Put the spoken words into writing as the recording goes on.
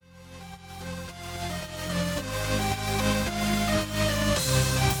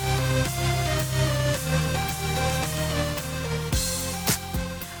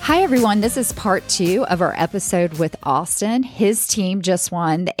Hi, everyone. This is part 2 of our episode with Austin. His team just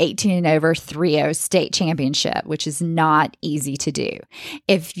won the 18 and over 3-0 state championship, which is not easy to do.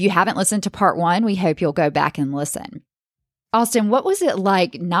 If you haven't listened to part 1, we hope you'll go back and listen. Austin, what was it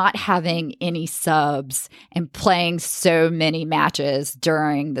like not having any subs and playing so many matches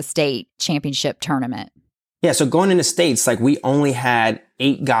during the state championship tournament? Yeah, so going into states, like we only had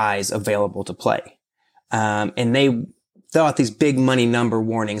 8 guys available to play. And they throw out these big money number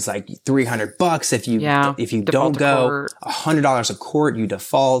warnings, like $300 if you don't go, $100 a court, you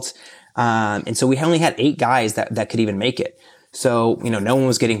default. And so we only had 8 guys that could even make it. So, no one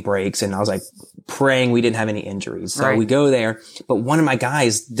was getting breaks, and I was like praying we didn't have any injuries. So we go there, but one of my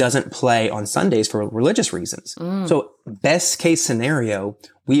guys doesn't play on Sundays for religious reasons. So best case scenario,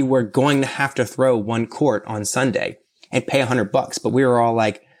 we were going to have to throw 1 court on Sunday and pay $100, but we were all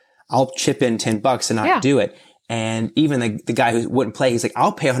like, I'll chip in $10 and not do it. And even the guy who wouldn't play, he's like,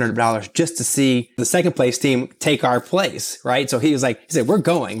 I'll pay $100 just to see the second place team take our place, right? So he said, we're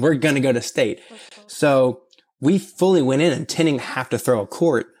going to go to state. So we fully went in intending to have to throw a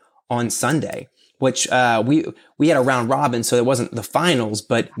court on Sunday, which, we had a round robin. So it wasn't the finals,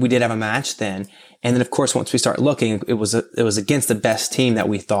 but we did have a match then. And then of course, once we start looking, it was against the best team that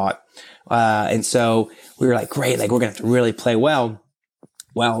we thought. And so we were like, great, like we're going to have to really play well.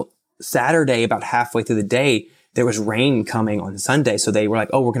 Well, Saturday, about halfway through the day, there was rain coming on Sunday. So they were like,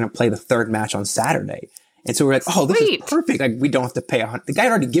 oh, we're going to play the third match on Saturday. And so we're like, oh, this is perfect. Like we don't have to pay the guy had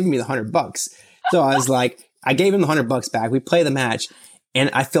already given me the $100. So I was like, I gave him the $100 back. We play the match, and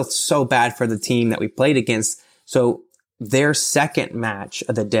I felt so bad for the team that we played against. So their second match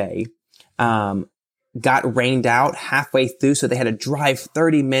of the day, got rained out halfway through. So they had to drive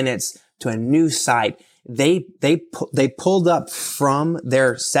 30 minutes to a new site. They pulled up from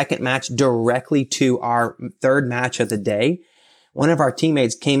their second match directly to our third match of the day. One of our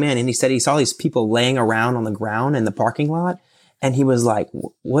teammates came in and he said he saw these people laying around on the ground in the parking lot. And he was like,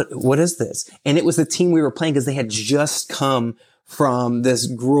 what is this? And it was the team we were playing because they had just come from this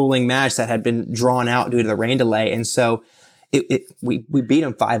grueling match that had been drawn out due to the rain delay. And so we beat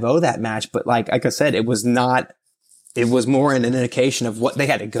them 5-0 that match. But like I said, it was more an indication of what they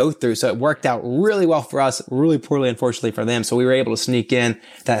had to go through. So it worked out really well for us, really poorly, unfortunately, for them. So we were able to sneak in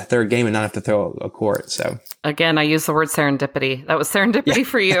that third game and not have to throw a court. So again, I use the word serendipity. That was serendipity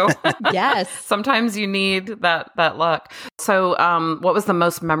for you. Yes. Sometimes you need that luck. So what was the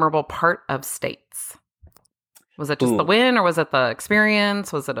most memorable part of states? Was it just the win, or was it the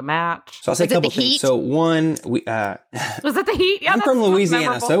experience? Was it a match? So I'll say a couple things. So one, was it the heat? Yeah, I'm from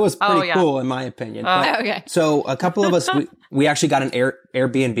Louisiana, so it was pretty cool in my opinion. Okay. So a couple of us, we actually got an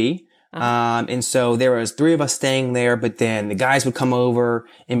Airbnb. And so there was 3 of us staying there, but then the guys would come over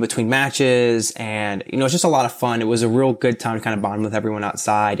in between matches, and, it's just a lot of fun. It was a real good time to kind of bond with everyone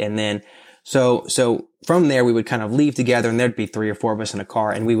outside. And then, so from there, we would kind of leave together, and there'd be 3 or 4 of us in a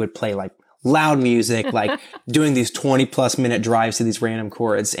car, and we would play like loud music, like doing these 20+ minute drives to these random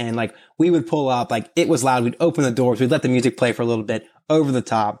courts. And like we would pull up, like it was loud. We'd open the doors. We'd let the music play for a little bit over the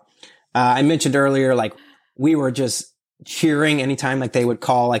top. I mentioned earlier, like we were just cheering anytime like they would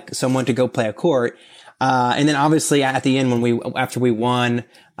call like someone to go play a court. And then obviously at the end, after we won,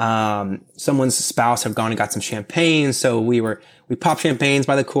 someone's spouse had gone and got some champagne. So we popped champagnes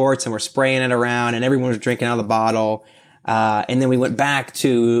by the courts and we're spraying it around, and everyone was drinking out of the bottle. And then we went back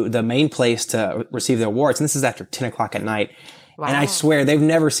to the main place to receive the awards. And this is after 10 o'clock at night. Wow. And I swear they've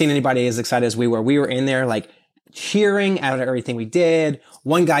never seen anybody as excited as we were. We were in there like cheering out of everything we did.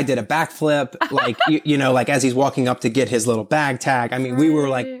 One guy did a backflip, like, like as he's walking up to get his little bag tag. I mean, we were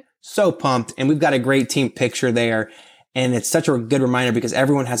like so pumped, and we've got a great team picture there. And it's such a good reminder because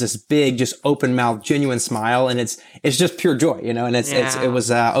everyone has this big, just open mouth, genuine smile. And it's just pure joy, and it was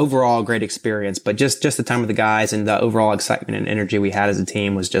overall a great experience, but just the time with the guys and the overall excitement and energy we had as a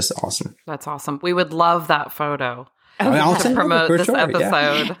team was just awesome. That's awesome. We would love that photo to promote this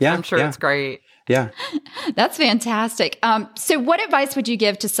episode. Yeah. I'm sure it's great. Yeah. That's fantastic. So what advice would you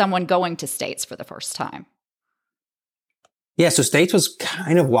give to someone going to states for the first time? Yeah, so states was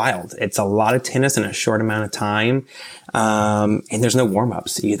kind of wild. It's a lot of tennis in a short amount of time. And there's no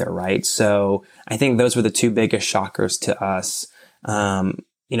warm-ups either, right? So I think those were the 2 biggest shockers to us.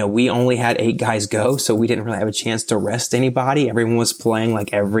 We only had 8 guys go, so we didn't really have a chance to rest anybody. Everyone was playing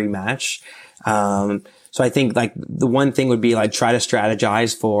like every match. So I think like the one thing would be like try to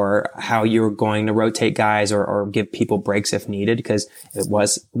strategize for how you're going to rotate guys or give people breaks if needed, because it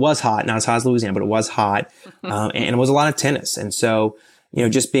was hot, not as hot as Louisiana, but it was hot. And it was a lot of tennis. And so,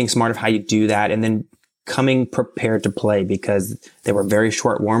 just being smart of how you do that, and then coming prepared to play because they were very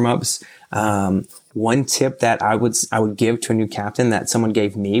short warm-ups. One tip that I would give to a new captain that someone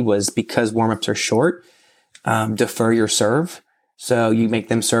gave me was, because warm-ups are short, defer your serve. So you make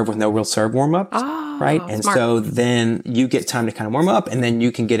them serve with no real serve warm-ups, right? And smart. So then you get time to kind of warm up, and then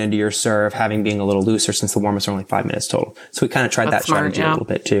you can get into your serve, having being a little looser since the warm-ups are only 5 minutes total. So we kind of tried that strategy a little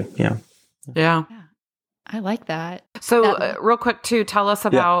bit too. Yeah. I like that. So real quick too, tell us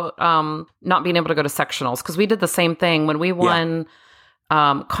about not being able to go to sectionals, because we did the same thing when we won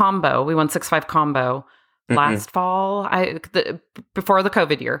combo. We won 6-5 combo last fall, before the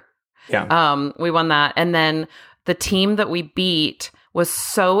COVID year. Yeah. We won that, and then the team that we beat was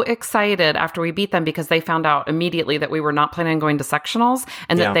so excited after we beat them because they found out immediately that we were not planning on going to sectionals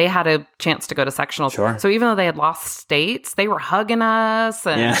and that they had a chance to go to sectionals. Sure. So even though they had lost states, they were hugging us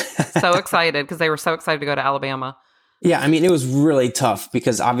and so excited because they were so excited to go to Alabama. Yeah, I mean, it was really tough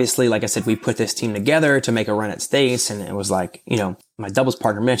because obviously, like I said, we put this team together to make a run at states, and it was like, my doubles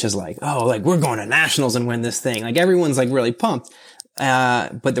partner Mitch is like, we're going to nationals and win this thing. Like everyone's like really pumped.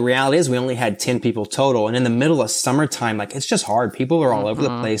 But the reality is we only had 10 people total. And in the middle of summertime, like it's just hard. People are all over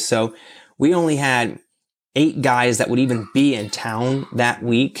the place. So we only had 8 guys that would even be in town that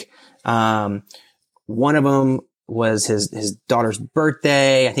week. One of them was his daughter's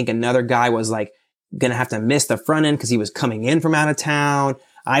birthday. I think another guy was like going to have to miss the front end because he was coming in from out of town.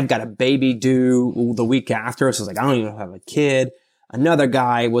 I've got a baby due the week after. So it's like, I don't even have a kid. Another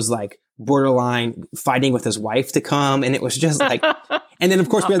guy was like borderline fighting with his wife to come. And it was just like, and then of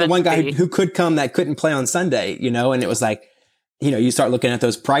course we had the one guy who could come that couldn't play on Sunday, and it was like, you start looking at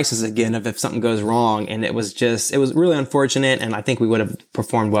those prices again of if something goes wrong. And it was really unfortunate. And I think we would have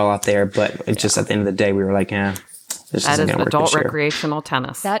performed well out there, but it's just at the end of the day, we were like, this isn't going to work adult recreational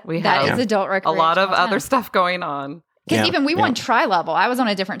tennis. That is adult recreational a lot of tennis. Other stuff going on. Because even we won tri-level. I was on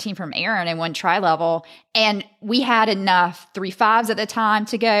a different team from Aaron and won tri-level. And we had enough 3-5s at the time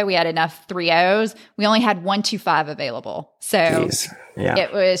to go. We had enough 3-0s. We only had 1-2-5 available. So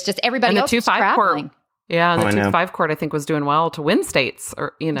it was just everybody else was traveling. Court. Yeah, and the 2-5 court I think was doing well to win states,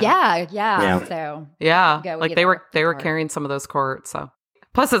 or Yeah. So like they were carrying some of those courts. So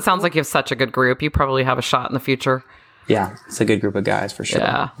plus, it sounds like you have such a good group. You probably have a shot in the future. Yeah, it's a good group of guys for sure.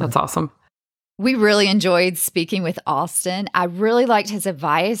 Yeah, that's awesome. We really enjoyed speaking with Austin. I really liked his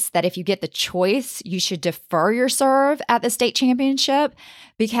advice that if you get the choice, you should defer your serve at the state championship,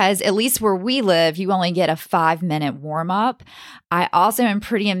 because at least where we live, you only get a 5-minute warm up. I also am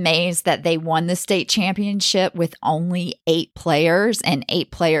pretty amazed that they won the state championship with only 8 players, and 8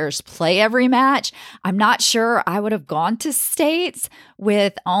 players play every match. I'm not sure I would have gone to states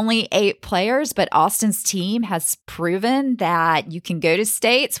with only 8 players, but Austin's team has proven that you can go to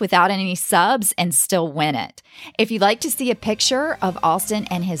states without any subs and still win it. If you'd like to see a picture of Austin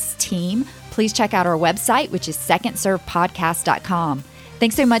and his team, please check out our website, which is secondservepodcast.com.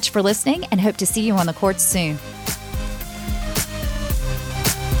 Thanks so much for listening, and hope to see you on the courts soon.